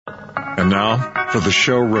And now, for the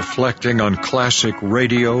show reflecting on classic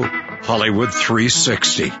radio, Hollywood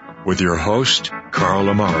 360, with your host, Carl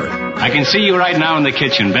Amari. I can see you right now in the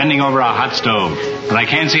kitchen, bending over a hot stove, but I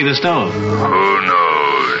can't see the stove. Who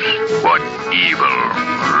knows what evil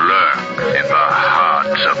lurks in the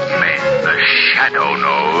hearts of men? The shadow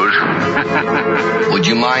knows. Would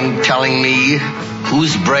you mind telling me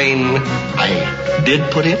whose brain I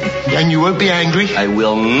did put in? And you won't be angry? I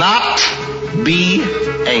will not be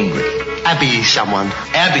angry. Abby someone.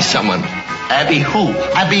 Abby someone. Abby who?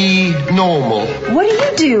 Abby normal. What do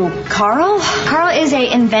you do, Carl? Carl is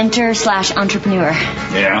a inventor/entrepreneur.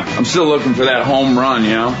 Yeah, I'm still looking for that home run,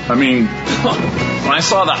 you know? I mean, when I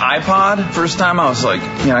saw the iPod first time, I was like,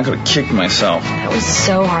 I could have kicked myself. That was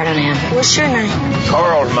so hard on him. What's your name?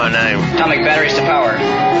 Carl's my name. Atomic batteries to power.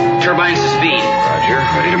 Turbines to speed. Roger,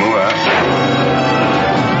 ready to move out.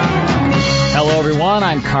 Hello, everyone.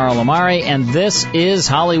 I'm Carl Amari, and this is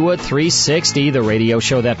Hollywood 360, the radio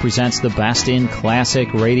show that presents the best in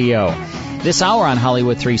classic radio. This hour on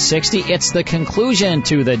Hollywood 360, it's the conclusion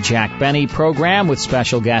to the Jack Benny program with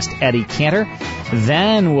special guest Eddie Cantor.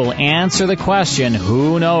 Then we'll answer the question,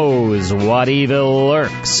 who knows what evil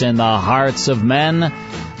lurks in the hearts of men,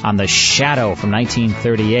 on The Shadow from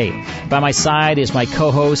 1938. By my side is my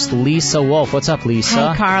co-host, Lisa Wolf. What's up, Lisa?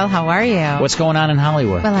 Hi, Carl. How are you? What's going on in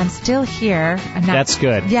Hollywood? Well, I'm still here. That's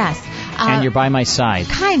good. Yes. And you're by my side.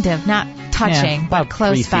 Kind of. Not touching, about but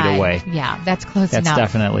close 3 feet away. Yeah, that's close enough.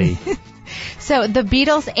 That's definitely. So, The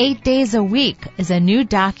Beatles 8 Days a Week is a new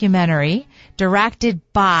documentary directed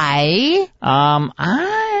by...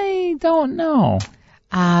 I don't know.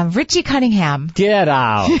 Richie Cunningham. Get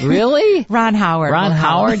out. Really? Ron Howard. Ron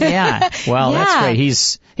Howard? Yeah. Well, yeah. That's great.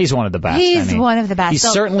 He's one of the best. He's one of the best. He's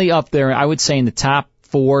certainly up there, I would say, in the top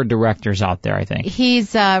 4 directors out there, I think.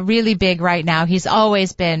 He's really big right now. He's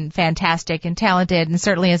always been fantastic and talented, and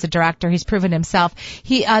certainly as a director, he's proven himself.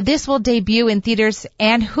 This will debut in theaters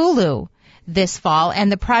and Hulu this fall,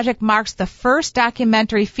 and the project marks the first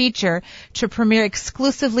documentary feature to premiere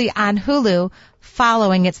exclusively on Hulu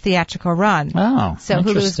following its theatrical run. Oh, so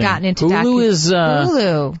Hulu's gotten into Hulu is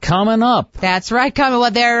Hulu coming up. That's right, coming. Well,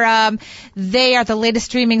 they are the latest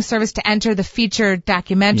streaming service to enter the feature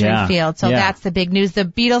documentary field. So that's the big news. The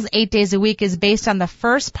Beatles 8 Days a Week is based on the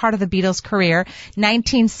first part of the Beatles' career,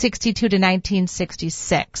 1962 to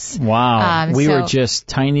 1966. Wow, we were just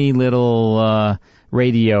tiny little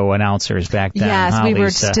radio announcers back then. Yes, we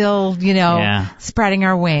were still, spreading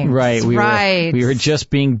our wings. Right, we were just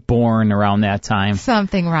being born around that time.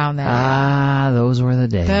 Something around that. Those were the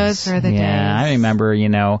days. Those were the days. Yeah, I remember,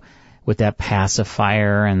 with that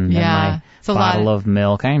pacifier and my bottle of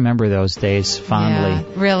milk. I remember those days fondly. Yeah,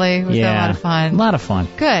 really? It was a lot of fun. A lot of fun.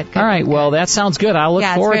 Good. All right, well, that sounds good. I'll look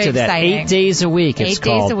forward to that. Exciting. 8 Days a Week, it's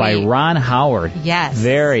called, by Ron Howard. Yes.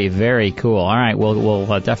 Very, very cool. All right, we'll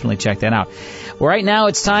definitely check that out. Well, right now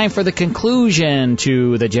it's time for the conclusion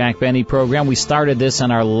to the Jack Benny program. We started this in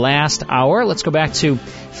our last hour. Let's go back to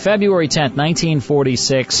February 10th,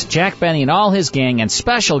 1946. Jack Benny and all his gang and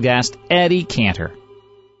special guest Eddie Cantor.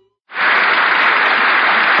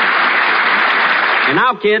 And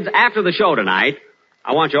now, kids, after the show tonight,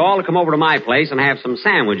 I want you all to come over to my place and have some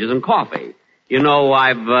sandwiches and coffee. You know,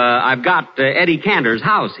 I've got Eddie Cantor's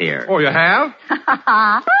house here. Oh, you have?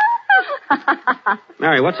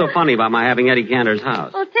 Mary, what's so funny about my having Eddie Cantor's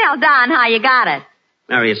house? Well, tell Don how you got it.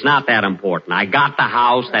 Mary, it's not that important. I got the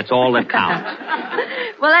house. That's all that counts.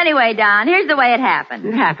 Well, anyway, Don, here's the way it happened.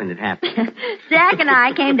 It happened. Jack and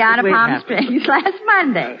I came down to Palm Springs last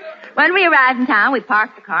Monday. When we arrived in town, we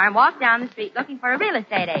parked the car and walked down the street looking for a real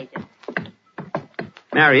estate agent.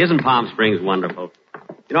 Mary, isn't Palm Springs wonderful?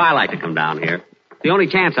 I like to come down here. The only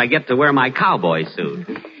chance I get to wear my cowboy suit.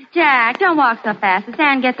 Jack, don't walk so fast. The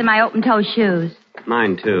sand gets in my open-toe shoes.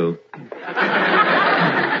 Mine, too.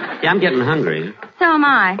 Yeah, I'm getting hungry. So am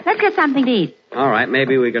I. Let's get something to eat. All right,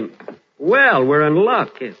 maybe we can... Well, we're in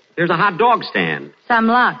luck. Here's a hot dog stand. Some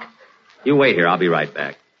luck. You wait here. I'll be right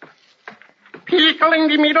back. Pickle in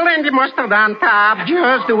the middle and the mustard on top,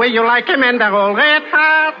 just the way you like him, and they're all red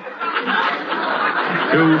hot.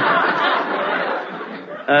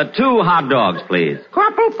 Two hot dogs, please.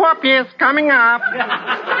 Couple puppies coming up.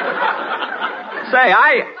 Say,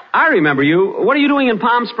 I remember you. What are you doing in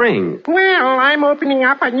Palm Springs? Well, I'm opening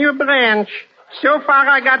up a new branch. So far,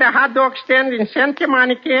 I got a hot dog stand in Santa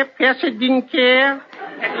Monica, Pasadena,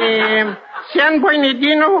 San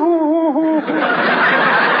Bernardino,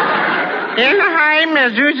 Anaheim,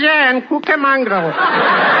 Azusa, and Cucamonga.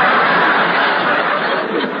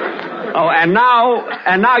 Oh, and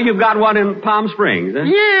now you've got one in Palm Springs, eh?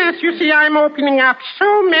 Yes, you see, I'm opening up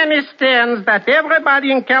so many stands that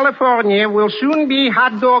everybody in California will soon be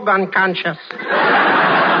hot dog unconscious.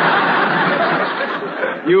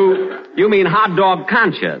 You mean hot dog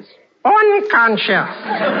conscious? Unconscious.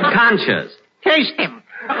 Conscious. Taste him.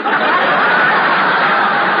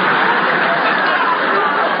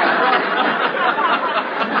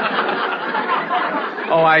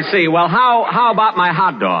 Oh, I see. Well, how about my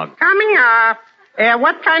hot dog? Coming up.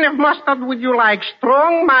 What kind of mustard would you like?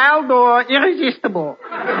 Strong, mild, or irresistible?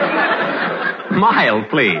 Mild,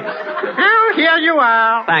 please. Well, here you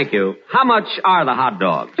are. Thank you. How much are the hot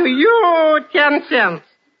dogs? To you, 10 cents.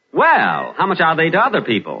 Well, how much are they to other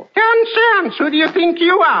people? 10 cents. Who do you think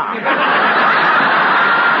you are?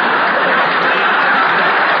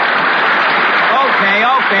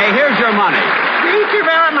 Okay. Here's your money. Thank you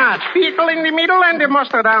very much. Pickle in the middle and the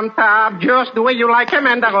mustard on top. Just the way you like them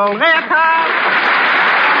and they're all red hot.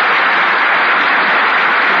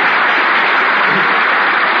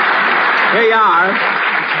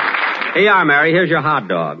 Here you are, Mary. Here's your hot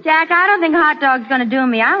dog. Jack, I don't think hot dog's going to do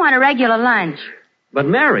me. I want a regular lunch. But,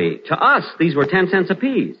 Mary, to us, these were 10 cents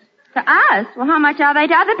apiece. To us? Well, how much are they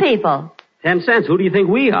to other people? 10 cents. Who do you think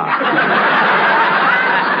we are?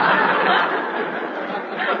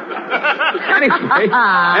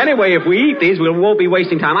 Anyway, if we eat these, we won't be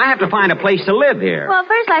wasting time. I have to find a place to live here. Well,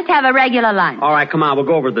 first let's have a regular lunch. All right, come on. We'll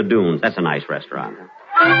go over to the Dunes. That's a nice restaurant.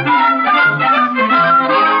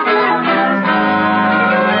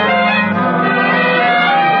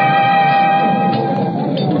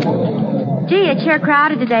 Gee, it's sure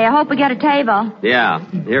crowded today. I hope we get a table. Yeah,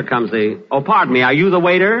 here comes the... Oh, pardon me. Are you the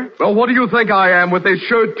waiter? Well, what do you think I am with this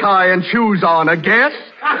shirt, tie, and shoes on? A guest?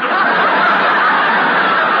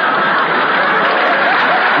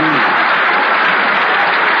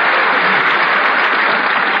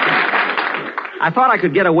 I thought I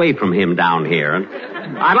could get away from him down here.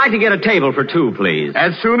 I'd like to get a table for two, please.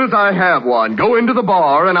 As soon as I have one, go into the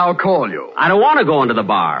bar and I'll call you. I don't want to go into the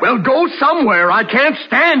bar. Well, go somewhere. I can't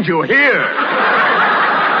stand you here.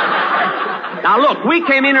 Now, look, we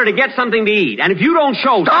came in here to get something to eat, and if you don't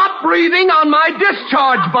show... Stop breathing on my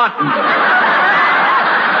discharge button.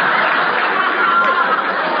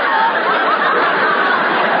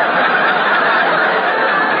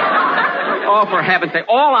 Oh, for heaven's sake,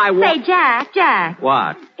 all I want... Say, Jack.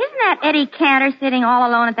 What? Isn't that Eddie Cantor sitting all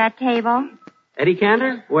alone at that table? Eddie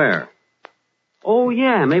Cantor? Where? Oh,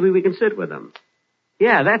 yeah, maybe we can sit with him.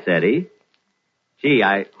 Yeah, that's Eddie. Gee,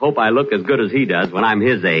 I hope I look as good as he does when I'm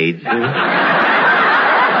his age.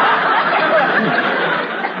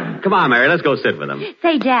 Come on, Mary, let's go sit with him.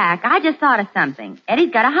 Say, Jack, I just thought of something.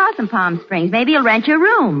 Eddie's got a house in Palm Springs. Maybe he'll rent your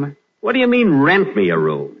room. What do you mean, rent me a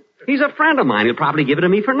room? He's a friend of mine. He'll probably give it to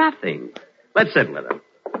me for nothing. Let's sit with him.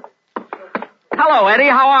 Hello, Eddie.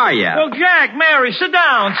 How are you? Oh, Jack, Mary, sit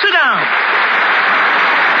down. Sit down.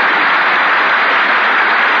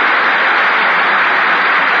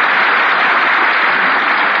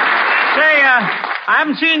 Say, I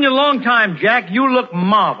haven't seen you in a long time, Jack. You look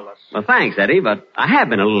marvelous. Well, thanks, Eddie, but I have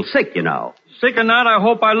been a little sick, you know. Sick or not, I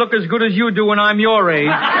hope I look as good as you do when I'm your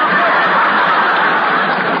age.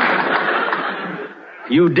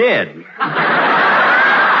 You did.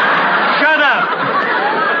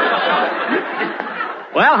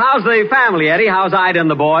 Well, how's the family, Eddie? How's Ida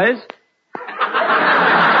and the boys?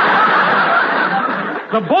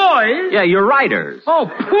 The boys? Yeah, your writers. Oh,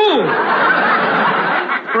 pooh.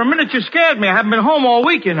 For a minute you scared me. I haven't been home all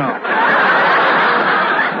week, you know.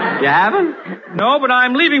 You haven't? No, but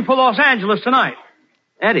I'm leaving for Los Angeles tonight.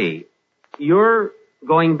 Eddie, you're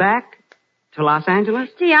going back to Los Angeles?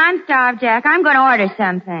 Gee, I'm starved, Jack. I'm going to order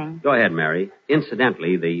something. Go ahead, Mary.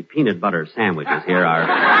 Incidentally, the peanut butter sandwiches here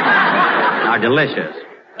are delicious.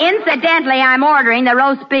 Incidentally, I'm ordering the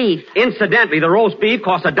roast beef. Incidentally, the roast beef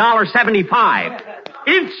costs $1.75.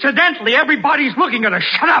 Incidentally, everybody's looking at us.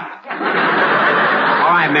 Shut up. All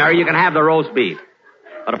right, Mary, you can have the roast beef.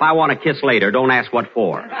 But if I want a kiss later, don't ask what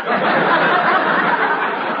for.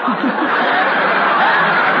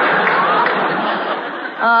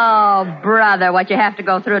 Oh, brother, what you have to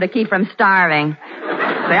go through to keep from starving.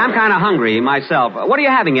 Say, I'm kind of hungry myself. What are you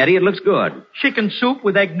having, Eddie? It looks good. Chicken soup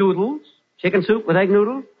with egg noodles. Chicken soup with egg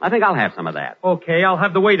noodles? I think I'll have some of that. Okay, I'll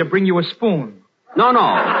have the waiter bring you a spoon. No.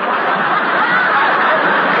 No,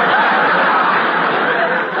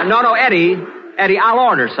 Eddie, I'll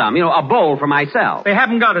order some. You know, a bowl for myself. They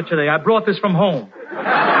haven't got it today. I brought this from home.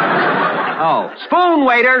 Oh, spoon,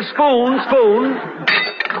 waiter, spoon.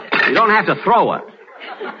 You don't have to throw it.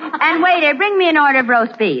 And waiter, bring me an order of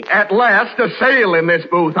roast beef. At last, a sale in this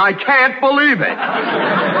booth. I can't believe it.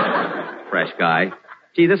 Fresh guy.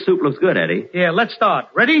 Gee, this soup looks good, Eddie. Yeah, let's start.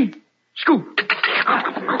 Ready? Scoop.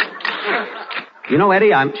 You know,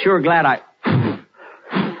 Eddie, I'm sure glad I...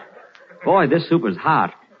 Boy, this soup is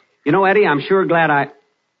hot. You know, Eddie, I'm sure glad I...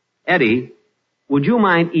 Eddie, would you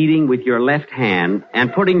mind eating with your left hand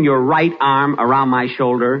and putting your right arm around my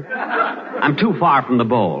shoulder? I'm too far from the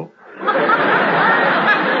bowl.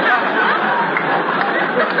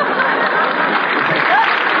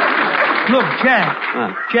 Look, Jack.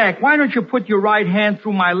 Jack, why don't you put your right hand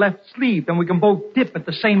through my left sleeve, and we can both dip at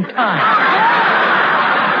the same time?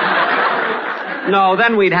 No,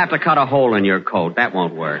 then we'd have to cut a hole in your coat. That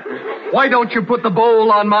won't work. Why don't you put the bowl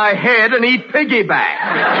on my head and eat piggyback?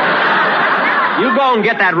 You go and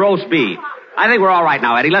get that roast beef. I think we're all right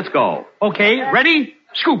now, Eddie. Let's go. Okay, ready?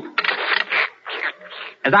 Scoop.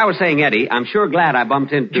 As I was saying, Eddie, I'm sure glad I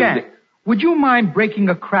bumped into... Jack, would you mind breaking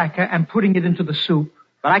a cracker and putting it into the soup?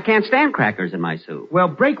 But I can't stand crackers in my soup. Well,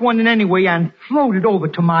 break one in anyway and float it over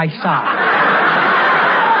to my side.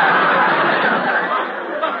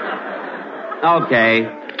 Okay.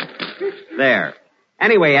 There.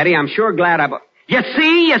 Anyway, Eddie, I'm sure glad You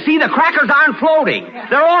see, the crackers aren't floating.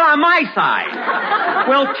 They're all on my side.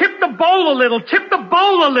 Well, tip the bowl a little.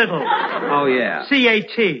 Oh, yeah.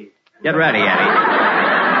 C-A-T. Get ready,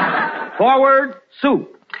 Eddie. Forward,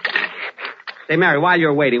 soup. Say, Mary, while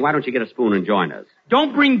you're waiting, why don't you get a spoon and join us?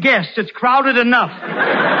 Don't bring guests. It's crowded enough.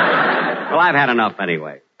 Well, I've had enough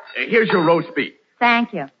anyway. Here's your roast beef.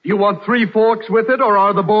 Thank you. You want 3 forks with it, or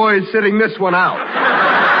are the boys sitting this one out?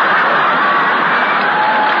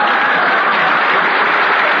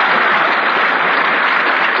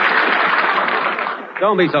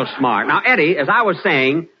 Don't be so smart. Now, Eddie, as I was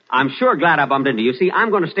saying, I'm sure glad I bumped into you. See,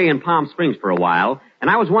 I'm going to stay in Palm Springs for a while, and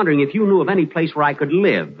I was wondering if you knew of any place where I could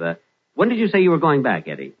live. When did you say you were going back,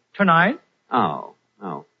 Eddie? Tonight. Oh.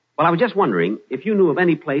 Well, I was just wondering if you knew of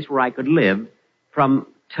any place where I could live from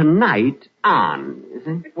tonight on. Is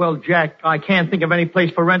it? Well, Jack, I can't think of any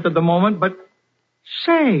place for rent at the moment, but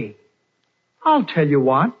say, I'll tell you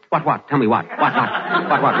what. What? Tell me what? What?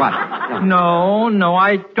 No,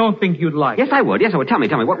 I don't think you'd like it. Yes, I would. Tell me.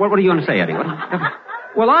 What are you going to say, Eddie?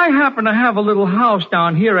 Well, I happen to have a little house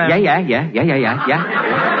down here and... Yeah.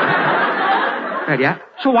 Yeah.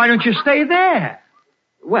 So why don't you stay there?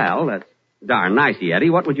 Well, that's darn nice, Eddie.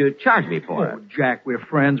 What would you charge me for it? Oh, Jack, we're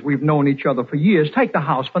friends. We've known each other for years. Take the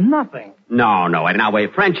house for nothing. No, Eddie. Now,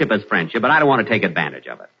 wait. Friendship is friendship, but I don't want to take advantage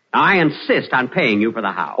of it. Now, I insist on paying you for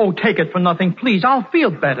the house. Oh, take it for nothing, please. I'll feel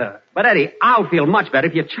better. But, Eddie, I'll feel much better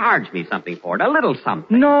if you charge me something for it. A little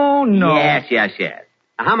something. No. Yes.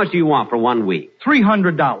 Now, how much do you want for 1 week?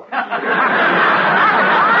 $300.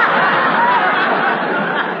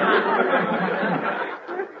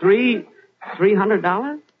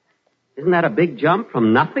 $300? Isn't that a big jump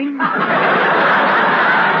from nothing?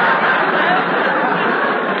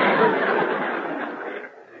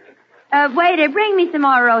 Waiter, bring me some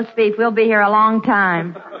more roast beef. We'll be here a long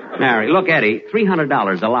time. Mary, look, Eddie,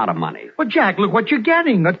 $300 is a lot of money. But, Jack, look what you're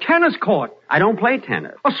getting. A tennis court. I don't play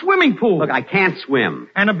tennis. A swimming pool. Look, I can't swim.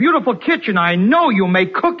 And a beautiful kitchen. I know you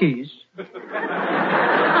make cookies.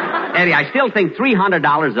 Eddie, I still think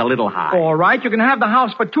 $300 is a little high. All right, you can have the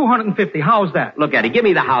house for $250. How's that? Look, Eddie, give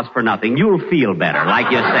me the house for nothing. You'll feel better,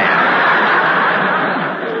 like you said.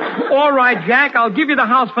 All right, Jack, I'll give you the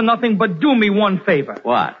house for nothing, but do me one favor.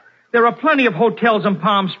 What? There are plenty of hotels in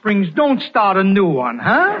Palm Springs. Don't start a new one,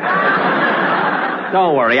 huh?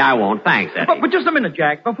 Don't worry, I won't. Thanks, Eddie. But just a minute,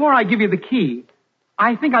 Jack. Before I give you the key,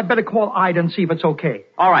 I think I'd better call Ida and see if it's okay.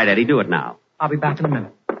 All right, Eddie, do it now. I'll be back in a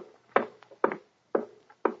minute.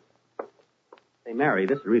 Say, Mary,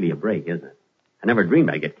 this is really a break, isn't it? I never dreamed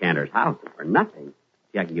I'd get Cantor's house for nothing.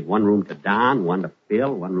 See, I can give one room to Don, one to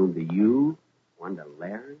Phil, one room to you, one to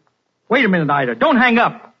Larry. Wait a minute, Ida. Don't hang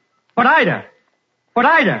up. But Ida,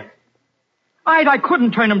 I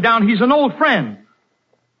couldn't turn him down. He's an old friend.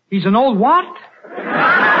 He's an old what?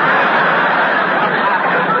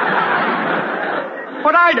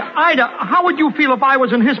 But Ida, how would you feel if I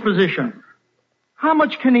was in his position? How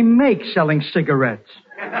much can he make selling cigarettes?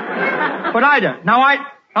 But Ida, now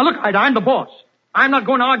look, Ida, I'm the boss. I'm not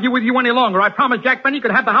going to argue with you any longer. I promised Jack Benny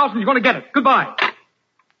could have the house and he's going to get it. Goodbye.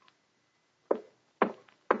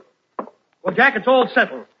 Well, Jack, it's all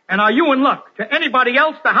settled. And are you in luck? To anybody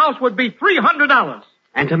else, the house would be $300.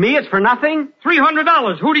 And to me, it's for nothing?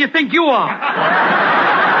 $300. Who do you think you are?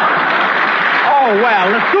 Oh,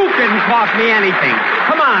 well, the soup didn't cost me anything.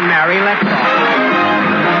 Come on, Mary, let's go.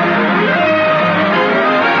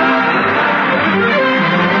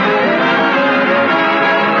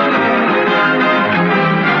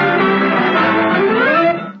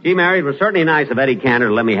 Gee, Mary, it was certainly nice of Eddie Cantor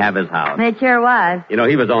to let me have his house. It sure was. You know,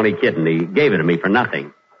 he was only kidding. He gave it to me for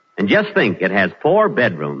nothing. And just think, it has 4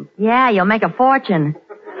 bedrooms. Yeah, you'll make a fortune.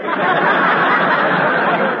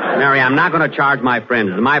 Mary, I'm not going to charge my friends.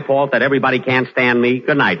 It's my fault that everybody can't stand me.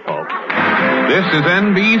 Good night, folks. This is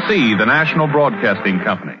NBC, the National Broadcasting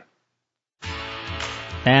Company.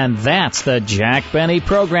 And that's the Jack Benny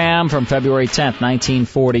program from February 10th,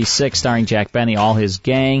 1946, starring Jack Benny, all his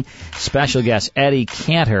gang, special guest Eddie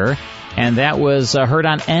Cantor. And that was heard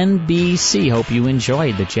on NBC. Hope you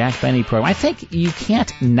enjoyed the Jack Benny program. I think you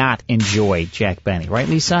can't not enjoy Jack Benny, right,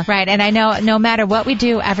 Lisa? Right, and I know no matter what we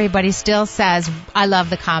do, everybody still says, I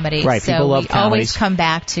love the comedy. Right, so people love comedies. Always come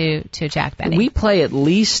back to Jack Benny. We play at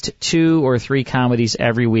least 2 or 3 comedies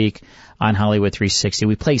every week on Hollywood 360.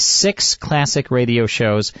 We play 6 classic radio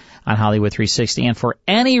shows on Hollywood 360, and for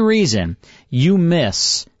any reason you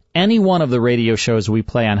miss any one of the radio shows we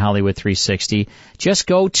play on Hollywood 360, just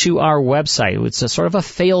go to our website. It's a sort of a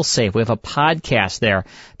fail-safe. We have a podcast there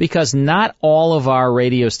because not all of our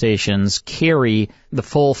radio stations carry the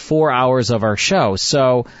full 4 hours of our show.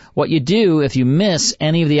 So what you do if you miss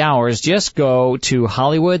any of the hours, just go to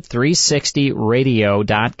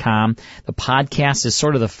Hollywood360radio.com. The podcast is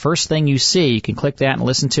sort of the first thing you see. You can click that and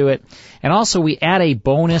listen to it. And also we add a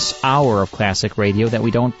bonus hour of classic radio that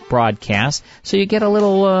we don't broadcast, so you get a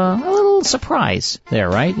little surprise there,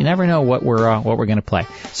 right? You never know what we're going to play.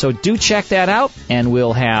 So do check that out, and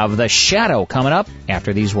we'll have The Shadow coming up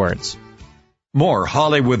after these words. More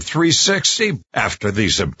Hollywood 360 after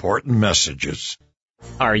these important messages.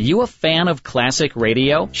 Are you a fan of classic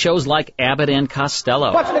radio? Shows like Abbott and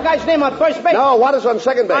Costello. What's the guy's name on first base? No, what is on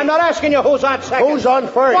second base? I'm not asking you who's on second. Who's on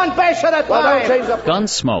first? One base at a time. Well, don't change the...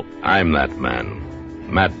 Gunsmoke. I'm that man.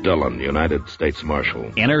 Matt Dillon, United States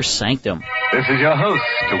Marshal. Inner Sanctum. This is your host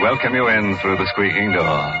to welcome you in through the squeaking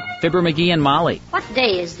door. Fibber McGee and Molly. What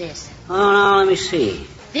day is this? Oh, now, let me see.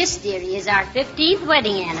 This, dearie, is our 15th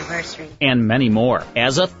wedding anniversary. And many more.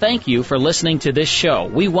 As a thank you for listening to this show,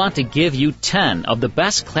 we want to give you 10 of the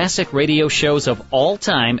best classic radio shows of all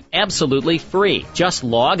time absolutely free. Just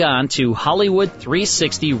log on to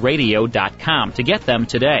Hollywood360radio.com to get them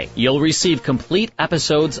today. You'll receive complete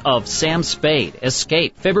episodes of Sam Spade,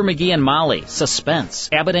 Escape, Fibber McGee and Molly, Suspense,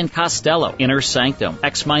 Abbott and Costello, Inner Sanctum,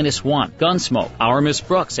 X-1, Gunsmoke, Our Miss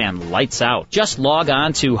Brooks, and Lights Out. Just log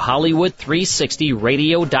on to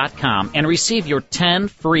Hollywood360radio.com and receive your 10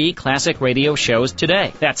 free classic radio shows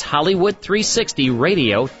today. That's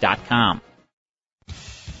Hollywood360radio.com.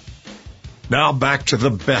 Now back to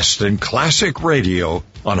the best in classic radio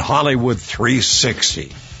on Hollywood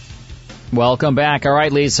 360. Welcome back. All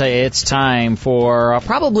right, Lisa, it's time for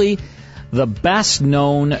probably the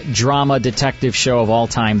best-known drama detective show of all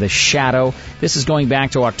time, The Shadow. This is going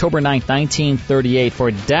back to October 9th, 1938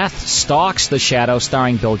 for Death Stalks the Shadow,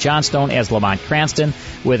 starring Bill Johnstone as Lamont Cranston,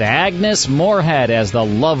 with Agnes Moorehead as the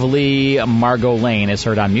lovely Margot Lane, as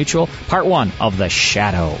heard on Mutual. Part 1 of The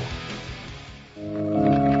Shadow.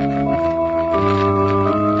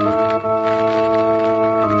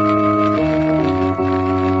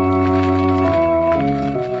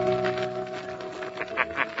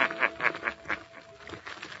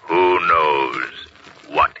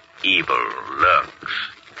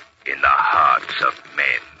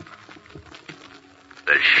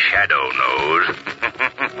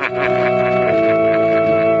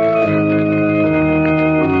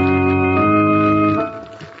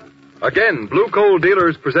 Again, Blue Coal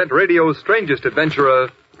Dealers present radio's strangest adventurer,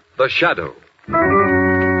 The Shadow.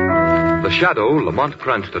 The Shadow, Lamont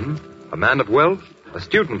Cranston, a man of wealth, a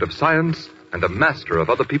student of science, and a master of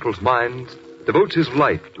other people's minds, devotes his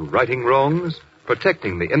life to righting wrongs,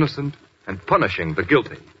 protecting the innocent, and punishing the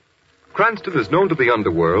guilty. Cranston is known to the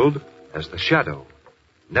underworld as The Shadow.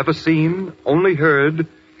 Never seen, only heard,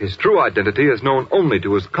 his true identity is known only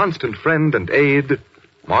to his constant friend and aide,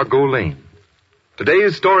 Margot Lane.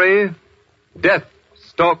 Today's story, Death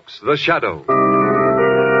Stalks the Shadow.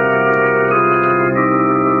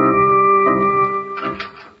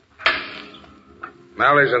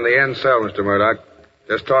 Mally's in the end cell, Mr. Murdoch.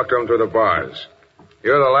 Just talk to him through the bars.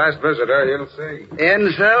 You're the last visitor, you'll see.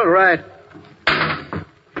 End cell, right.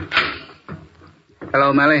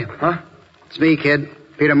 Hello, Mally. Huh? It's me, kid.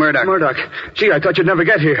 Peter Murdoch. Murdoch. Gee, I thought you'd never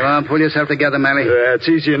get here. Come on, pull yourself together, Mally. It's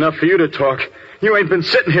easy enough for you to talk. You ain't been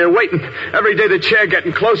sitting here waiting. Every day the chair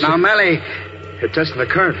getting closer. Now, Mally. They're testing the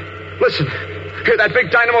current. Listen. Hear that big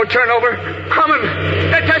dynamo turnover? Coming.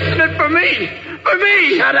 They're testing it for me. For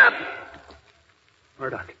me. Shut up.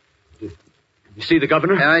 Murdoch. Did you see the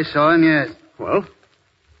governor? Yeah, I saw him, yes. Well,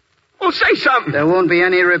 say something. There won't be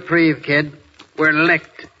any reprieve, kid. We're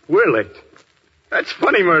licked. We're licked? That's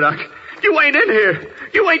funny, Murdoch. You ain't in here.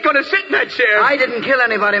 You ain't gonna sit in that chair. I didn't kill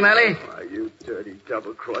anybody, Melly. Why, you dirty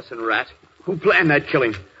double-crossing rat. Who planned that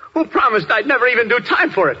killing? Who promised I'd never even do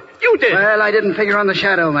time for it? You did. Well, I didn't figure on the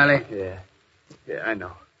shadow, Melly. Yeah, I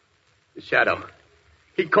know. The shadow.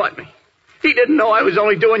 He caught me. He didn't know I was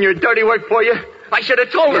only doing your dirty work for you. I should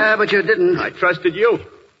have told him. Yeah, but you didn't. I trusted you.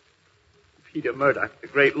 Peter Murdoch, the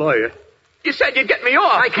great lawyer. You said you'd get me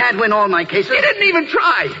off. I can't win all my cases. You didn't even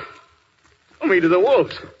try. Throw me to the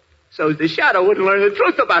wolves. So the shadow wouldn't learn the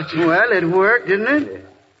truth about you. Well, it worked, didn't it? If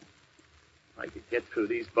I could get through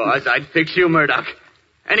these bars, I'd fix you, Murdoch.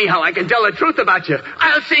 Anyhow, I can tell the truth about you.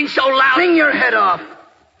 I'll sing so loud. Sing your head off.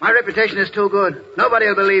 My reputation is too good. Nobody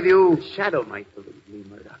will believe you. The shadow might believe me,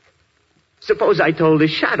 Murdoch. Suppose I told the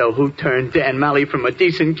shadow who turned Dan Malley from a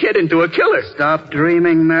decent kid into a killer. Stop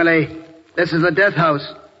dreaming, Melly. This is the death house.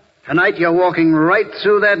 Tonight you're walking right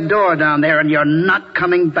through that door down there, and you're not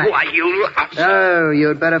coming back. Why, you... Oh,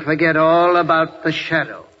 you'd better forget all about the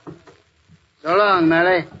shadow. So long,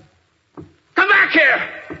 Melly. Come back here!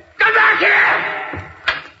 Come back here!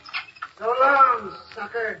 So long,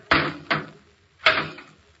 sucker.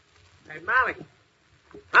 Hey, Molly.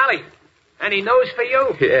 Molly, any news for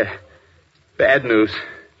you? Yeah. Bad news.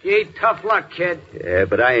 Gee, tough luck, kid. Yeah,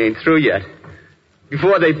 but I ain't through yet.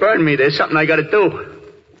 Before they burn me, there's something I gotta do.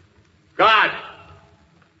 Guard!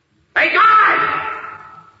 Hey, guard!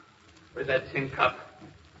 Where's that tin cup?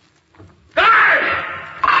 Guard!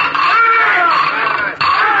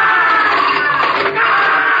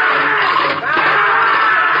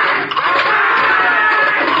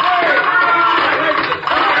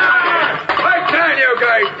 Pipe down, you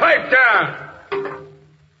guys! Pipe down!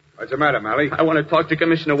 What's the matter, Malley? I want to talk to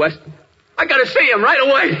Commissioner Weston. I gotta see him right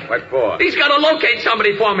away. What for? He's gotta locate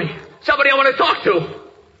somebody for me. Somebody I want to talk to.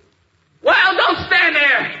 Well, don't stand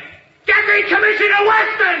there! Get me Commissioner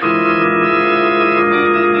Weston!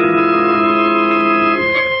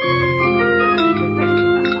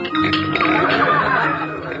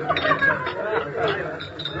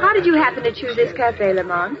 How did you happen to choose this cafe,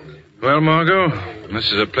 Lamont? Well, Margot,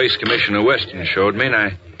 this is a place Commissioner Weston showed me, and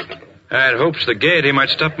I had hopes the gaiety might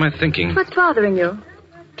stop my thinking. What's bothering you?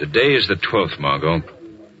 Today is the 12th, Margot.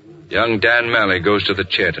 Young Dan Malley goes to the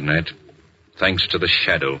chair tonight, thanks to the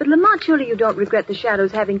shadow. But, Lamont, surely you don't regret the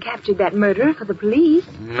shadows having captured that murderer for the police?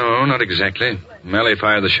 No, not exactly. Malley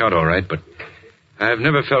fired the shot all right, but I've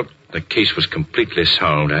never felt the case was completely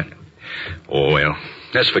solved. Oh, well,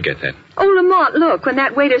 let's forget that. Oh, Lamont, look. When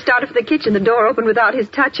that waiter started for the kitchen, the door opened without his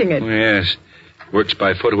touching it. Yes. Works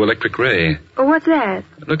by photoelectric ray. Oh, what's that?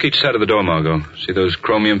 Look each side of the door, Margot. See those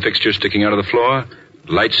chromium fixtures sticking out of the floor?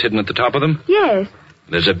 Lights hidden at the top of them? Yes.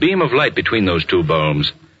 There's a beam of light between those two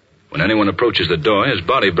bulbs. When anyone approaches the door, his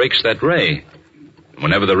body breaks that ray.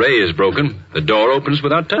 Whenever the ray is broken, the door opens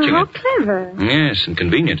without touching How it. clever. Yes, and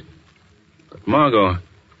convenient. But, Margot,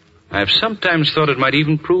 I've sometimes thought it might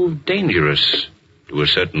even prove dangerous to a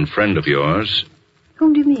certain friend of yours.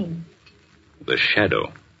 Whom do you mean? The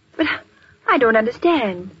shadow. But I don't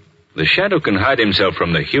understand. The shadow can hide himself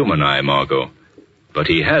from the human eye, Margot. But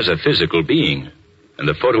he has a physical being, and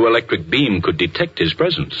the photoelectric beam could detect his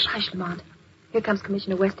presence. Hush, Lamont. Here comes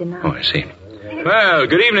Commissioner Weston now. Oh, I see. Well,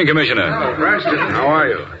 good evening, Commissioner. Oh, Cranston, how are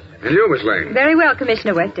you? And you, Miss Lane? Very well,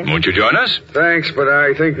 Commissioner Weston. Won't you join us? Thanks, but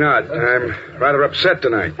I think not. I'm rather upset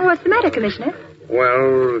tonight. Oh, what's the matter, Commissioner?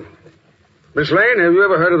 Well, Miss Lane, have you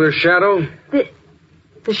ever heard of the shadow?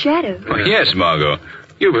 The shadow? Oh, yes, Margot.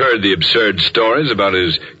 You've heard the absurd stories about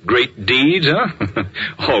his great deeds, huh?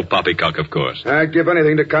 All poppycock, of course. I'd give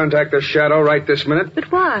anything to contact the shadow right this minute. But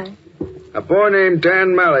why? A boy named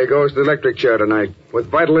Dan Malley goes to the electric chair tonight with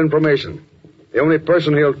vital information. The only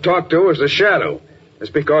person he'll talk to is the shadow. It's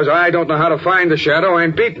because I don't know how to find the shadow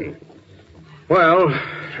I'm beaten. Well,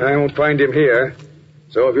 I won't find him here.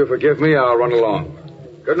 So if you forgive me, I'll run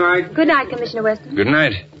along. Good night. Good night, Commissioner Weston. Good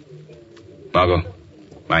night. Margot,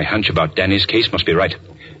 my hunch about Danny's case must be right.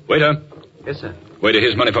 Waiter. Yes, sir. Waiter,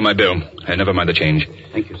 here's money for my bill. Never mind the change.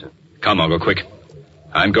 Thank you, sir. Come, Margot, quick.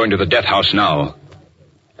 I'm going to the death house now.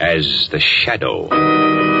 As the shadow.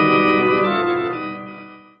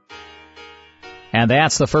 And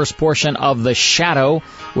that's the first portion of The Shadow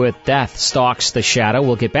with Death Stalks the Shadow.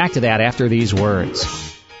 We'll get back to that after these words.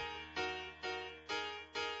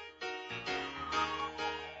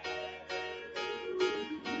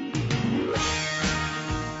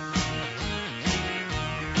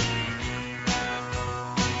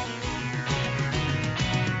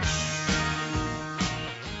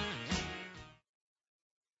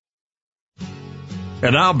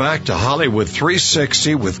 And now back to Hollywood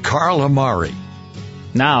 360 with Carl Amari.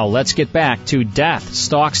 Now, let's get back to Death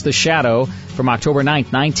Stalks the Shadow from October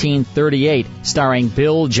 9th, 1938, starring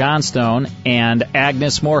Bill Johnstone and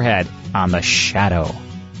Agnes Moorehead on The Shadow.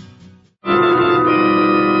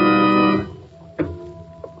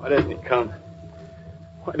 Why doesn't he come?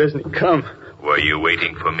 Why doesn't he come? Were you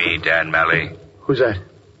waiting for me, Dan Malley? Who's that?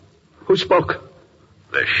 Who spoke?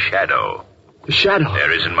 The Shadow. The Shadow?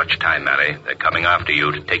 There isn't much time, Malley. They're coming after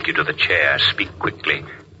you to take you to the chair. Speak quickly.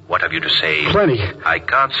 What have you to say? Plenty. I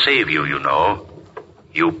can't save you, you know.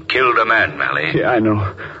 You killed a man, Malley. Yeah, I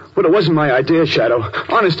know. But it wasn't my idea, Shadow.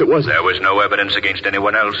 Honest, it wasn't. There was no evidence against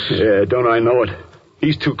anyone else. Yeah, don't I know it.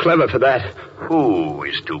 He's too clever for that. Who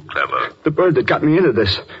is too clever? The bird that got me into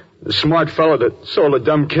this. The smart fellow that sold a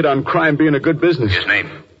dumb kid on crime being a good business. His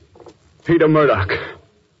name? Peter Murdoch.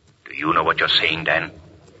 Do you know what you're saying, Dan?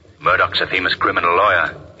 Murdoch's a famous criminal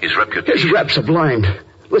lawyer. His reputation... His reps are blind.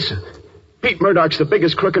 Listen, Pete Murdoch's the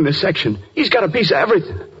biggest crook in this section. He's got a piece of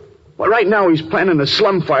everything. Well, right now he's planning a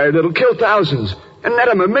slum fire that'll kill thousands and net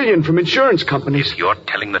him $1 million from insurance companies. You're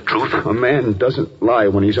telling the truth? A man doesn't lie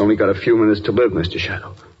when he's only got a few minutes to live, Mr.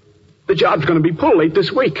 Shadow. The job's going to be pulled late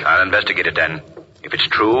this week. I'll investigate it, Dan. If it's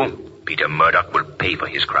true, Peter Murdoch will pay for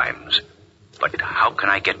his crimes. But how can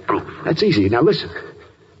I get proof? That's easy. Now listen.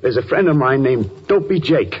 There's a friend of mine named Dopey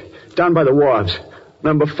Jake, down by the wharves,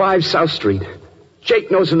 number 5 South Street.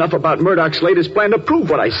 Jake knows enough about Murdoch's latest plan to prove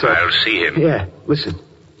what I said. I'll see him. Yeah, listen.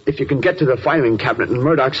 If you can get to the filing cabinet in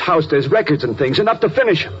Murdoch's house, there's records and things, enough to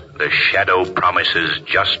finish him. The Shadow promises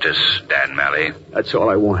justice, Dan Malley. That's all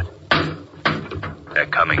I want. They're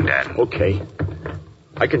coming, Dan. Okay.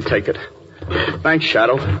 I can take it. Thanks,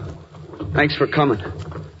 Shadow. Thanks for coming.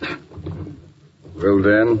 Well,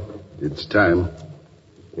 Dan, it's time.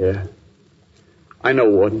 Yeah. I know,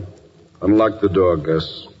 Warden. Unlock the door,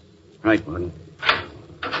 Gus. Right, Warden.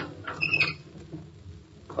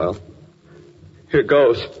 Well, here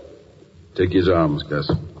goes. Take his arms, Gus.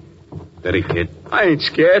 Steady, kid. I ain't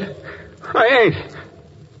scared. I ain't.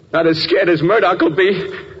 Not as scared as Murdoch will be.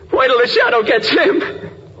 Wait till the Shadow gets him.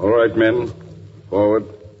 All right, men. Forward.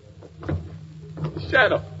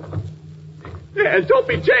 Shadow. Yeah, don't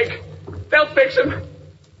be Jake. They'll fix him.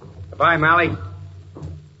 Goodbye, Malley.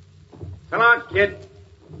 So long, kid.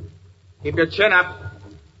 Keep your chin up.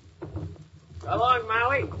 So long,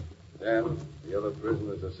 Malley. Dan, the other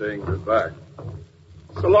prisoners are saying goodbye.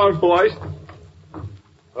 So long, boys.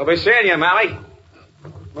 We'll be seeing you, Malley.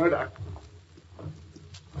 Murdoch.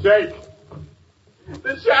 Jake.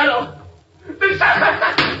 The Shadow. The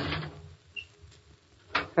Shadow.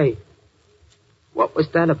 Hey, what was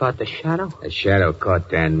that about the Shadow? The Shadow caught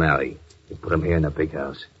Dan Malley. He put him here in the big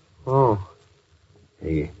house. Oh.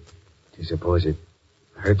 Hey, do you suppose it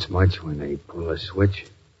hurts much when they pull a switch?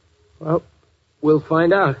 Well, we'll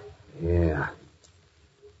find out. Yeah.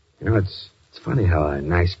 You know, it's funny how a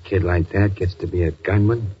nice kid like that gets to be a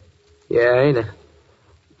gunman. Yeah, ain't it?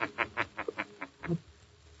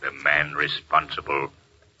 The man responsible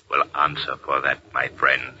will answer for that, my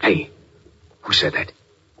friend. Hey, who said that?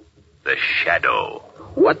 The Shadow.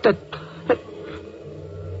 What the...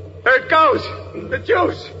 There it goes. The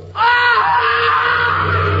juice.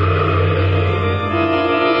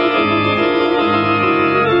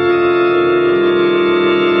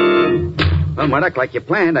 Well, Murdoch, like you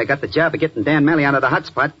planned, I got the job of getting Dan Malley out of the hot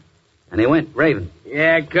spot. And he went raving.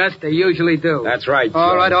 Yeah, Gus, they usually do. That's right,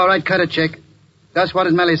 All right, cut it, chick. Gus, what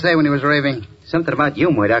did Malley say when he was raving? Something about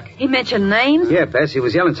you, Murdoch. He mentioned names? Yeah, Bess, he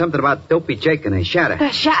was yelling something about Dopey Jake and the Shadow.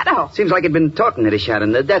 The Shadow? Seems like he'd been talking to the Shadow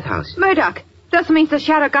in the death house. Murdoch, this means the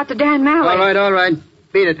Shadow got to Dan Malley. All right.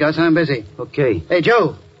 Beat it, Gus. I'm busy. Okay. Hey,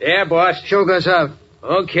 Joe. Yeah, boss. Show Gus out.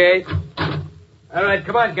 Okay. All right,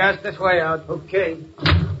 come on, Gus. This way out. Okay.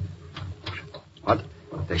 What?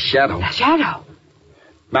 The Shadow. The Shadow?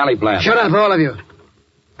 Malley Bland. Shut up, all of you.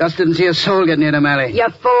 Gus didn't see a soul get near to Malley. You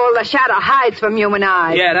fool. The Shadow hides from human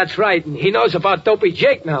eyes. Yeah, that's right. And he knows about Dopey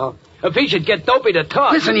Jake now. If he should get Dopey to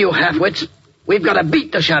talk... Listen, you half-wits. We've got to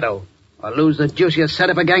beat the Shadow. Or lose the juiciest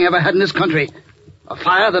setup a gang ever had in this country. A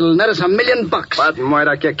fire that'll net us $1 million. But,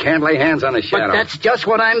 Murdoch, you can't lay hands on the Shadow. But that's just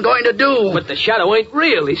what I'm going to do. But the Shadow ain't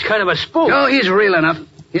real. He's kind of a spook. Oh, he's real enough.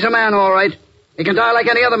 He's a man, all right. He can die like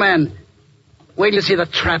any other man. Wait till you see the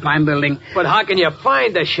trap I'm building. But how can you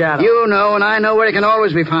find the Shadow? You know, and I know where he can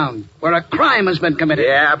always be found. Where a crime has been committed.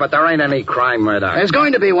 Yeah, but there ain't any crime, Murdoch. There's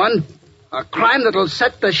going to be one. A crime that'll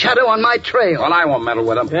set the Shadow on my trail. Well, I won't meddle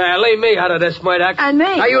with him. Yeah, leave me out of this, Murdoch. And me.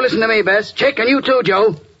 Now, you listen to me, Bess. Chick, and you too,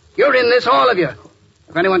 Joe. You're in this, all of you.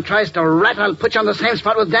 If anyone tries to rat, I'll put you on the same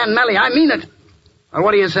spot with Dan Malley. I mean it. Or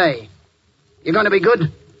what do you say? You going to be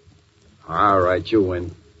good? All right, you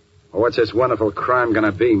win. Well, what's this wonderful crime going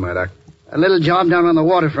to be, Murdoch? A little job down on the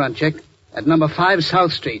waterfront, Chick. at number 5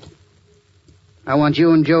 South Street. I want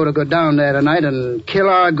you and Joe to go down there tonight and kill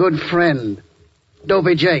our good friend,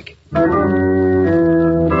 Dopey Jake. Let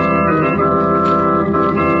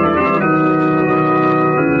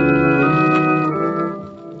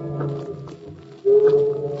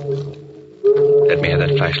me have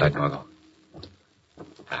that flashlight, Margot.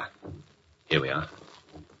 Here we are.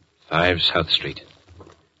 5 South Street.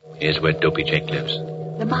 Here's where Dopey Jake lives.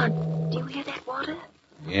 Lamont, do you hear that water?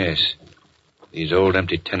 Yes. These old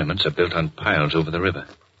empty tenements are built on piles over the river.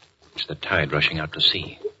 It's the tide rushing out to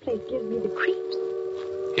sea. This place gives me the creeps.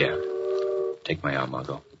 Here. Take my arm,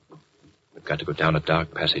 Margot. We've got to go down a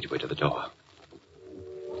dark passageway to the door.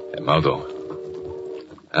 Margot,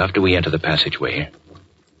 after we enter the passageway,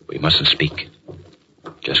 we mustn't speak.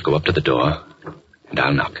 Just go up to the door, and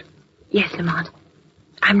I'll knock. Yes, Lamont.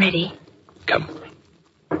 I'm ready. Come.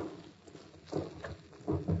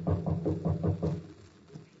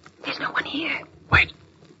 There's no one here. Wait.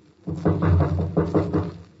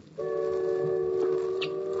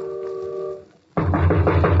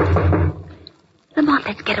 Lamont,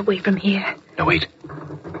 let's get away from here. No, wait.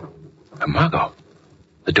 Margot,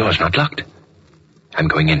 the door's not locked. I'm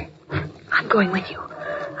going in. I'm going with you.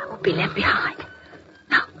 I won't be left behind.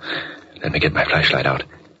 Now. Let me get my flashlight out.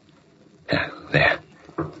 There.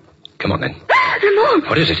 Come on, then. Lamont!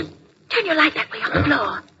 What is it? Turn your light that way on the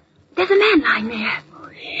floor. There's a man lying there.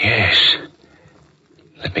 Yes.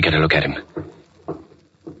 Let me get a look at him.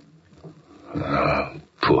 Oh,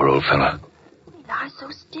 poor old fellow. He lies so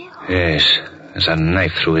still. Yes, there's a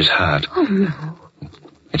knife through his heart. Oh, no.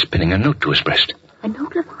 It's pinning a note to his breast. A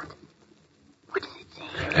note, Lamont? What does it say?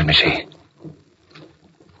 Let me see.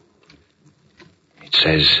 It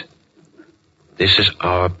says, "This is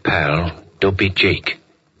our pal, Dopey Jake.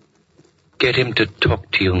 Get him to talk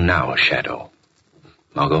to you now, Shadow."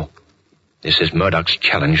 Margot, this is Murdoch's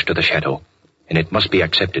challenge to the Shadow, and it must be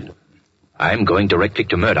accepted. I'm going directly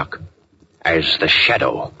to Murdoch as the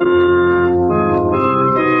Shadow.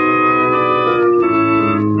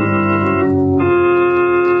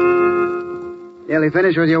 Nearly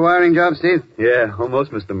finished with your wiring job, Steve? Yeah, almost,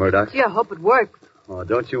 Mr. Murdoch. Gee, I hope it works. Oh,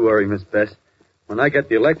 don't you worry, Miss Bess. When I get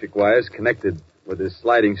the electric wires connected with this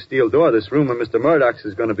sliding steel door, this room of Mr. Murdoch's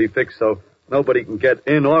is going to be fixed so nobody can get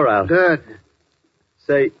in or out. Good.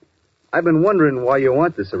 Say, I've been wondering why you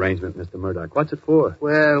want this arrangement, Mr. Murdoch. What's it for?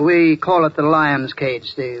 Well, we call it the lion's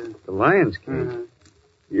cage, Steve. The lion's cage? Mm-hmm.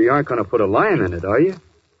 You aren't going to put a lion in it, are you?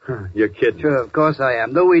 You're kidding. Sure, of course I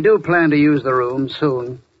am. Though we do plan to use the room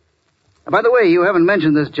soon. By the way, you haven't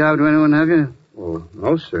mentioned this job to anyone, have you? Oh,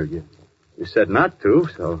 no, sir. You said not to,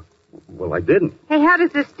 so... Well, I didn't. Hey, how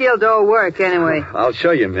does this steel door work, anyway? I'll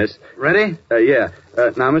show you, miss. Ready? Yeah.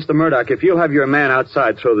 Now, Mr. Murdoch, if you'll have your man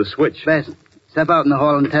outside throw the switch. Bess, step out in the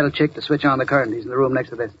hall and tell Chick to switch on the current. He's in the room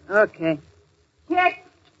next to this. Okay. Chick,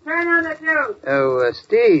 turn on the fuse. Oh,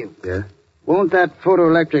 Steve. Yeah? Won't that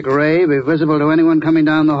photoelectric ray be visible to anyone coming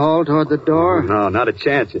down the hall toward the door? Oh, no, not a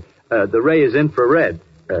chance. The ray is infrared.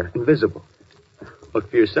 Invisible. Look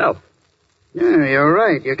for yourself. Yeah, you're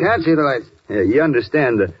right. You can't see the lights. Yeah, you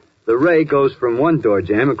understand. The ray goes from one door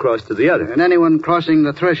jamb across to the other. And anyone crossing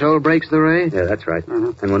the threshold breaks the ray? Yeah, that's right.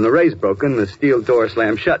 Uh-huh. And when the ray's broken, the steel door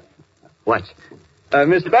slams shut. Watch.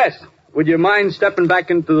 Miss Bess, would you mind stepping back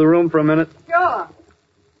into the room for a minute? Sure.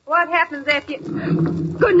 What happens after you...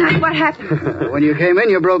 Good night, what happened? When you came in,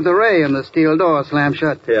 you broke the ray and the steel door slammed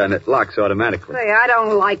shut. Yeah, and it locks automatically. Say, I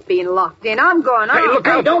don't like being locked in. I'm going out. Hey, look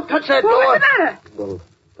out! Don't touch that door. What's the matter? Well,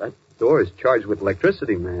 that door is charged with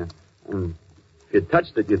electricity, man. And if you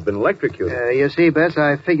touched it, you'd been electrocuted. You see, Bess,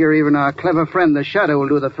 I figure even our clever friend, the Shadow, will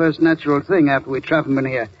do the first natural thing after we trap him in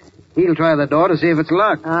here. He'll try the door to see if it's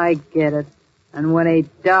locked. I get it. And when he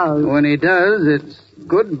does... When he does, it's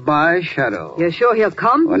goodbye, Shadow. You're sure he'll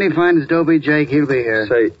come? When he finds Dopey Jake, he'll be here.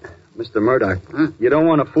 Say, Mr. Murdoch, you don't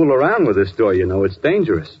want to fool around with this door, you know. It's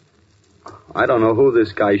dangerous. I don't know who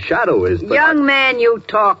this guy Shadow is, but... Young man, you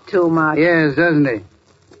talk too much. Yes, doesn't he?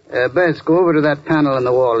 Bess, go over to that panel in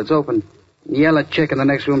the wall. It's open. Yell at Chick in the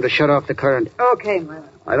next room to shut off the current. Okay, Murdoch.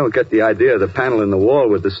 I don't get the idea of the panel in the wall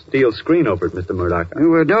with the steel screen over it, Mr. Murdoch.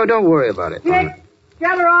 Well, don't worry about it. Chick,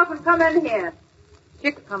 shut her off and come in here.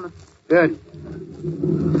 Chick's coming. Good.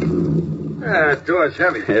 That door's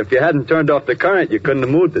heavy. If you hadn't turned off the current, you couldn't have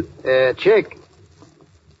moved it. Chick,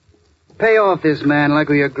 pay off this man like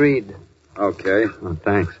we agreed. Okay. Oh,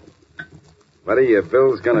 thanks. Buddy, your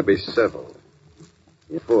bill's gonna be settled.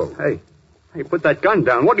 You're full. Hey, put that gun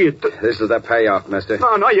down. What are you doing? This is the payoff, mister.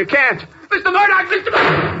 No, you can't. Mr. Murdoch!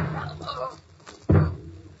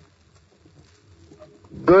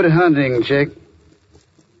 Good hunting, Chick.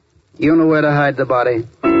 You know where to hide the body.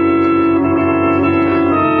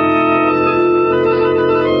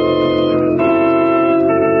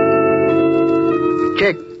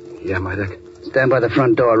 Yeah, Murdoch. Stand by the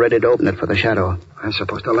front door, ready to open it for the Shadow. I'm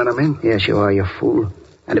supposed to let him in? Yes, you are, you fool.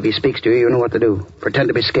 And if he speaks to you, you know what to do. Pretend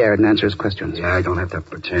to be scared and answer his questions. Yeah, I don't have to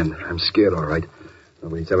pretend. I'm scared, all right.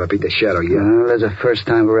 Nobody's ever beat the Shadow yet. Well, there's a first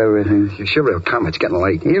time for everything. You sure he'll come? It's getting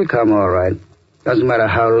late. He'll come, all right. Doesn't matter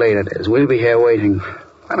how late it is. We'll be here waiting.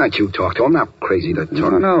 Why don't you talk to him? I'm not crazy to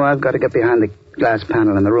talk. No, I've got to get behind the glass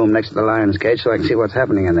panel in the room next to the lion's cage so I can see what's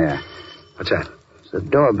happening in there. What's that? It's the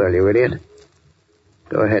doorbell, you idiot.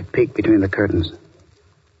 Go ahead, peek between the curtains.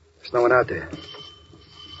 There's no one out there.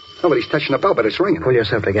 Nobody's touching the bell, but it's ringing. Pull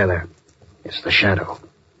yourself together. It's the Shadow.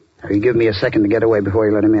 Now, you give me a second to get away before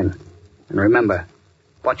you let him in. And remember,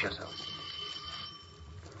 watch yourself.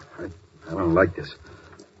 I don't like this.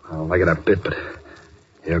 I don't like it a bit, but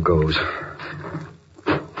here goes.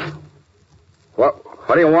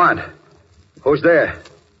 What do you want? Who's there?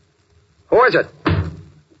 Who is it?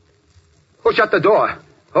 Who shut the door?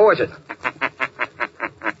 Who is it?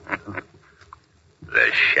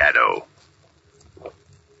 The Shadow.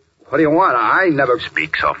 What do you want? I never...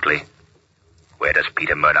 Speak softly. Where does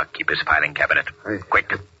Peter Murdoch keep his filing cabinet? Quick,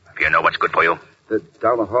 if you know what's good for you.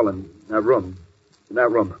 Down the hall in that room. In that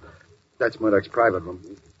room. That's Murdoch's private room.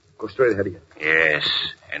 Go straight ahead of you. Yes,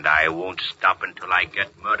 and I won't stop until I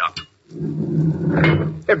get Murdoch.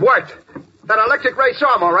 It worked. That electric ray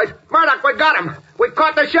saw him, all right. Murdoch, we got him. We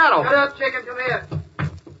caught the Shadow. Shut up, chicken. Come here.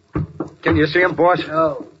 Can you see him, boss?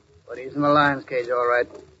 No, but he's in the lion's cage, all right.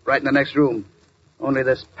 Right in the next room. Only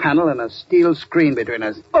this panel and a steel screen between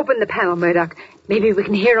us. Open the panel, Murdoch. Maybe we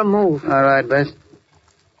can hear him move. All right, Bess.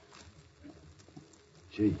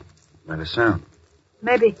 Gee, not a sound.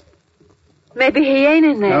 Maybe he ain't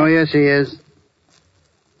in there. Oh, yes, he is.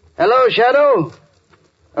 Hello, Shadow.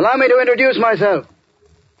 Allow me to introduce myself.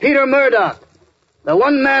 Peter Murdoch, the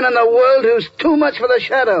one man in the world who's too much for the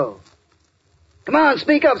Shadow. Come on,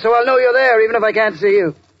 speak up so I'll know you're there, even if I can't see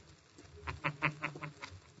you.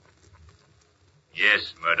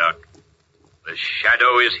 Yes, Murdoch. The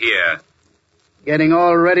Shadow is here. Getting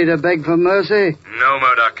all ready to beg for mercy? No,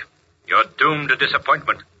 Murdoch. You're doomed to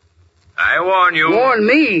disappointment. I warn you. Warn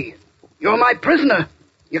me? You're my prisoner.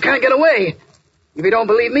 You can't get away. If you don't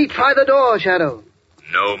believe me, try the door, Shadow.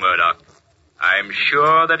 No, Murdoch. I'm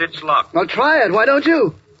sure that it's locked. Well, try it. Why don't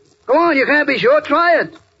you? Go on, you can't be sure. Try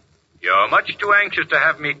it. You're much too anxious to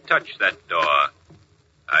have me touch that door.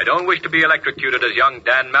 I don't wish to be electrocuted as young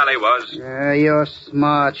Dan Malley was. You're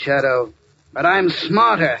smart, Shadow. But I'm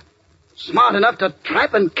smarter. Smart enough to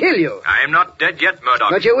trap and kill you. I'm not dead yet,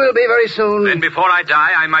 Murdoch. But you will be very soon. Then before I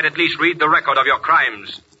die, I might at least read the record of your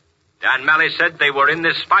crimes. Dan Malley said they were in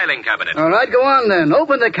this filing cabinet. All right, go on then.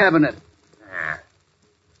 Open the cabinet.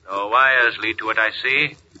 No wires lead to it, I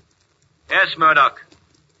see. Yes, Murdoch.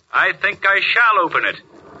 I think I shall open it.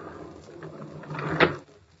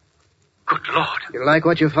 Good Lord. You like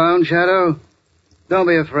what you found, Shadow? Don't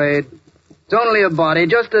be afraid. It's only a body,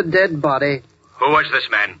 just a dead body. Who was this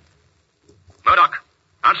man? Murdoch,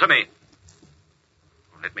 answer me.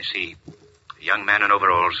 Let me see. A young man in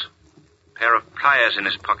overalls. A pair of pliers in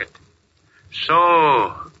his pocket.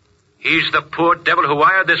 So, he's the poor devil who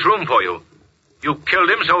wired this room for you. You killed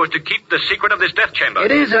him so as to keep the secret of this death chamber.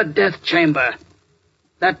 It is a death chamber.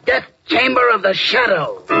 The death chamber of the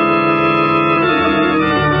Shadow.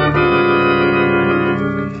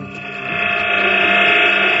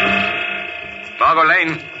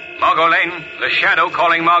 Margot Lane, the Shadow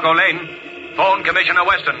calling Margot Lane. Phone Commissioner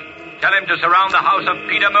Weston. Tell him to surround the house of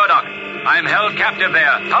Peter Murdoch. I'm held captive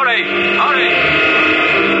there. Hurry!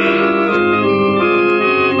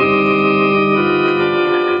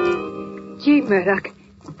 Gee, Murdoch,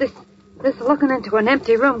 this looking into an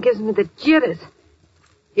empty room gives me the jitters.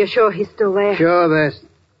 You're sure he's still there? Sure, Bess.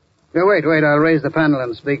 Now, wait, I'll raise the panel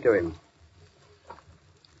and speak to him.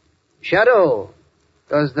 Shadow,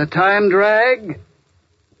 does the time drag?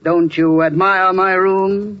 Don't you admire my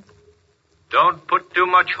room? Don't put too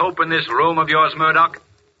much hope in this room of yours, Murdoch.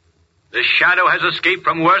 The Shadow has escaped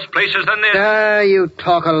from worse places than this. You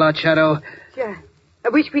talk a lot, Shadow. Yeah, I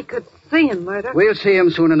wish we could see him, Murdoch. We'll see him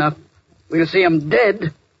soon enough. We'll see him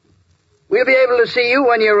dead. We'll be able to see you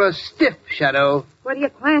when you're a stiff, Shadow. What are you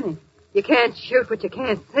planning? You can't shoot what you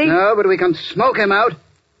can't see. No, but we can smoke him out.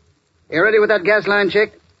 You ready with that gas line,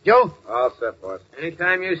 chick? Joe? All set, boss.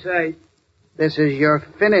 Anytime you say. This is your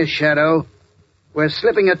finish, Shadow. We're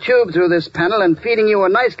slipping a tube through this panel and feeding you a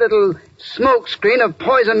nice little smoke screen of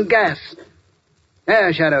poison gas.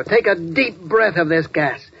 There, Shadow, take a deep breath of this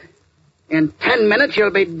gas. In 10 minutes,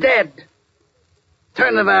 you'll be dead.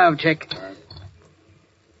 Turn the valve, chick.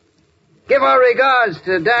 Give our regards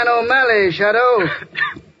to Dan O'Malley, Shadow,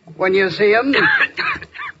 when you see him.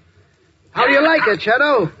 How do you like it,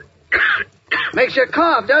 Shadow? Makes you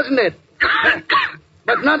cough, doesn't it?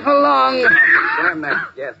 But not for long. Damn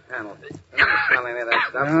that gas panel. I don't smell any of that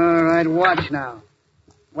stuff. All right, watch now.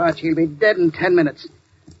 Watch, he'll be dead in 10 minutes.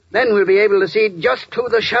 Then we'll be able to see just who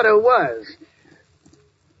the shadow was.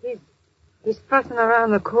 He's fussing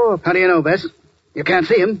around the corpse. How do you know, Bess? You can't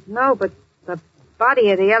see him? No, but the body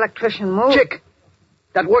of the electrician moved. Chick,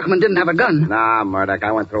 that workman didn't have a gun. Nah, Murdoch,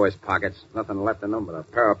 I went through his pockets. Nothing left in them but a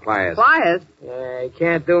pair of pliers. Pliers? Yeah, he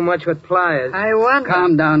can't do much with pliers. I wonder.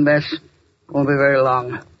 Calm down, Bess. Won't be very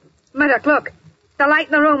long. Murdoch, look. The light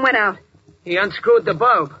in the room went out. He unscrewed the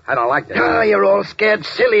bulb. I don't like that. Oh, you're all scared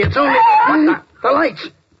silly. It's only... the lights.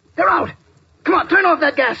 They're out. Come on, turn off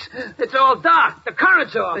that gas. It's all dark. The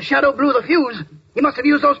current's off. The shadow blew the fuse. He must have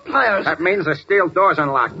used those pliers. That means the steel door's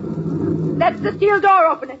unlocked. That's the steel door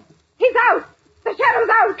opening. He's out. The shadow's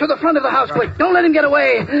out. To the front of the house, quick. Don't let him get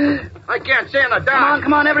away. I can't see in the dark.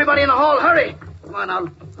 Come on, everybody in the hall. Hurry. Come on, now.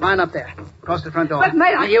 Line up there. Across the front door. But,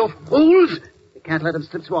 Murdoch... You fools. We can't let him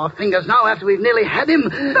slip through our fingers now after we've nearly had him.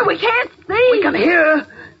 But we can't see. We can hear.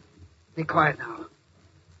 Be quiet now.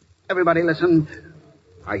 Everybody listen.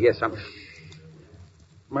 I hear something.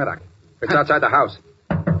 Murdoch, it's outside the house.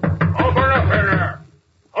 Open up in there!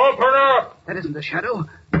 Open up! That isn't the shadow.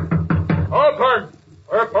 Open!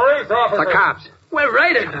 We're police officers. The cops. We're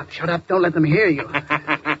raided. Shut up. Don't let them hear you.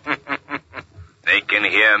 They can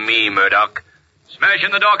hear me, Murdoch. Smash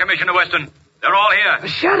in the door, Commissioner Weston. They're all here. The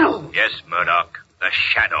shadow? Yes, Murdoch. The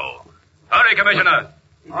shadow. Hurry, Commissioner.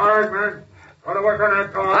 All right, man. Go to work on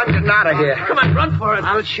that car. I'm getting out of here. Come on, run for it.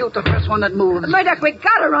 I'll shoot the first one that moves. Murdoch, we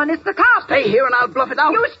gotta run. It's the cops. Stay here and I'll bluff it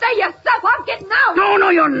out. You stay yourself. I'm getting out. No,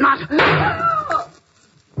 you're not.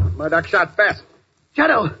 Murdoch shot Bess.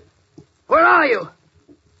 Shadow, where are you?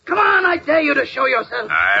 Come on, I dare you to show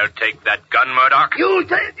yourself. I'll take that gun, Murdoch. You'll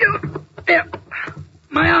take you. Here.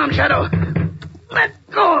 My arm, Shadow. Let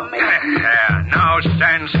go of me. There, now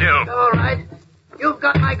stand still. All right. You've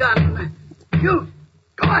got my gun. Shoot.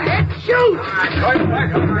 Go ahead, shoot.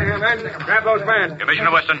 Grab those men.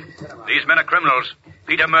 Commissioner Weston, these men are criminals.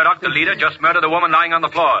 Peter Murdoch, the leader, just murdered a woman lying on the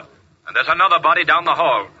floor. And there's another body down the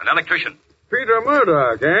hall, an electrician. Peter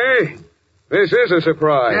Murdoch, eh? This is a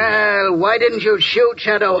surprise. Well, why didn't you shoot,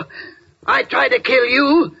 Shadow? I tried to kill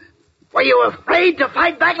you. Were you afraid to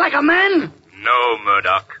fight back like a man? No,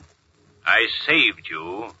 Murdoch. I saved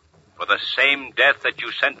you for the same death that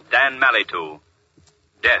you sent Dan Malley to.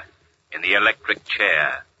 Death in the electric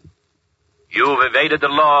chair. You've evaded the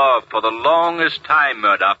law for the longest time,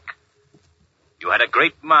 Murdoch. You had a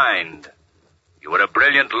great mind. You were a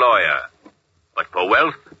brilliant lawyer. But for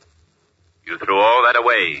wealth, you threw all that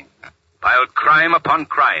away. Piled crime upon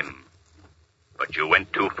crime. But you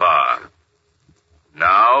went too far.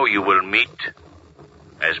 Now you will meet,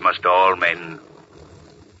 as must all men,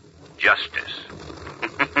 justice.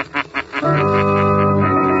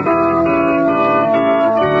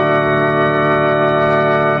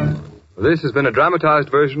 This has been a dramatized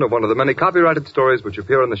version of one of the many copyrighted stories which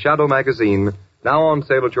appear in the Shadow magazine, now on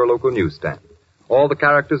sale at your local newsstand. All the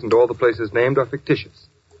characters and all the places named are fictitious.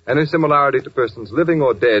 Any similarity to persons living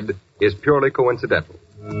or dead is purely coincidental.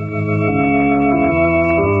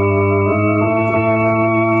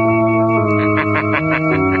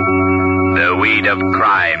 The weed of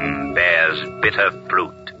crime bears bitter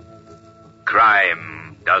fruit.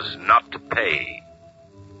 Crime does not pay.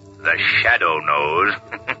 The shadow knows.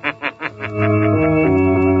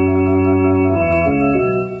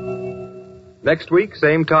 Next week,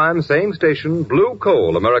 same time, same station, Blue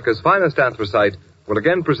Coal, America's finest anthracite, will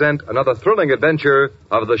again present another thrilling adventure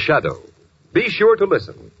of The Shadow. Be sure to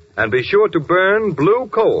listen, and be sure to burn Blue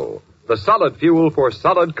Coal, the solid fuel for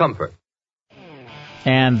solid comfort.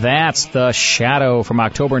 And that's The Shadow from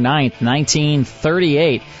October 9th,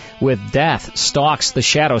 1938, with Death Stalks the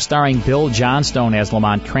Shadow, starring Bill Johnstone as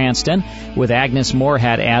Lamont Cranston, with Agnes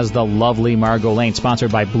Moorehead as the lovely Margot Lane,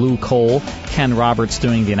 sponsored by Blue Coal. Ken Roberts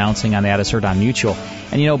doing the announcing on that, as heard on Mutual.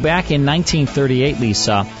 And, back in 1938,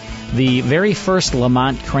 Lisa, the very first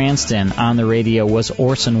Lamont Cranston on the radio was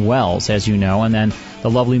Orson Welles, as you know, and then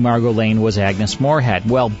the lovely Margot Lane was Agnes Moorehead.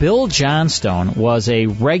 Well, Bill Johnstone was a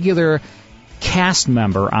regular cast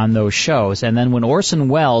member on those shows, and then when Orson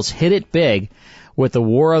Welles hit it big with the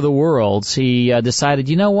War of the Worlds, he decided,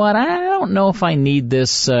 you know what, I don't know if I need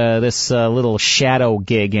this little shadow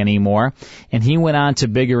gig anymore, and he went on to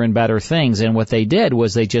bigger and better things. And what they did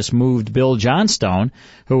was they just moved Bill Johnstone,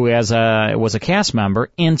 who was a cast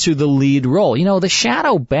member, into the lead role. The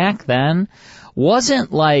shadow back then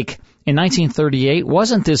wasn't like in 1938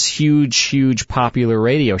 wasn't this huge popular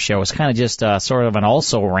radio show. It was kind of just sort of an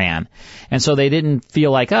also-ran. And so they didn't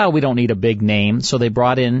feel like, we don't need a big name. So they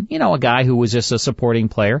brought in, a guy who was just a supporting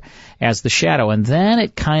player as the Shadow. And then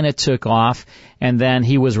it kind of took off. And then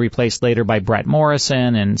he was replaced later by Brett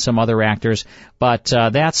Morrison and some other actors. But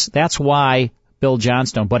that's why Bill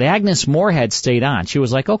Johnstone. But Agnes Moorehead stayed on. She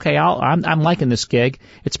was like, okay, I'm liking this gig.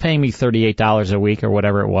 It's paying me $38 a week or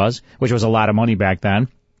whatever it was, which was a lot of money back then.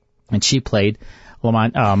 And she played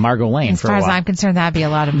Lamont, Margot Lane for a while. As far as I'm concerned, that'd be a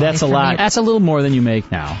lot of money. That's a lot. That's a little more than you make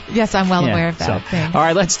now. Yes, I'm well aware of that. All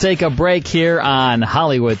right, let's take a break here on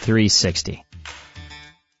Hollywood 360.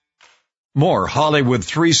 More Hollywood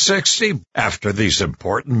 360 after these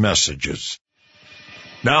important messages.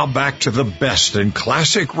 Now back to the best in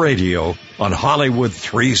classic radio on Hollywood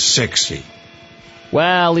 360.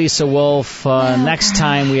 Well, Lisa Wolf, next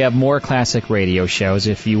time we have more classic radio shows,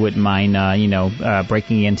 if you wouldn't mind,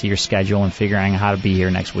 breaking into your schedule and figuring out how to be here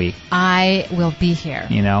next week. I will be here.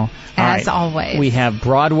 As always. We have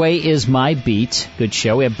Broadway is My Beat, good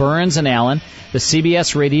show. We have Burns and Allen, the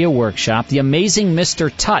CBS Radio Workshop, The Amazing Mr.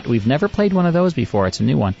 Tut. We've never played one of those before. It's a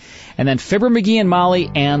new one. And then Fibber McGee and Molly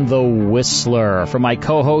and The Whistler. For my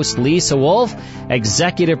co-host Lisa Wolf,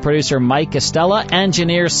 executive producer Mike Costello,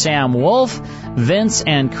 engineer Sam Wolf, Vince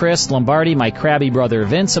and Chris Lombardi, my crabby brother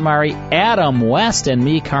Vince Amari, Adam West, and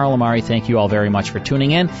me, Carl Amari. Thank you all very much for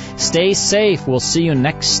tuning in. Stay safe. We'll see you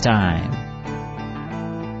next time.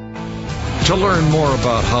 To learn more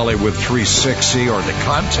about Hollywood 360 or to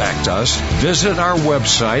contact us, visit our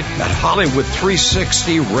website at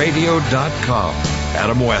Hollywood360radio.com.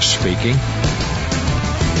 Adam West speaking.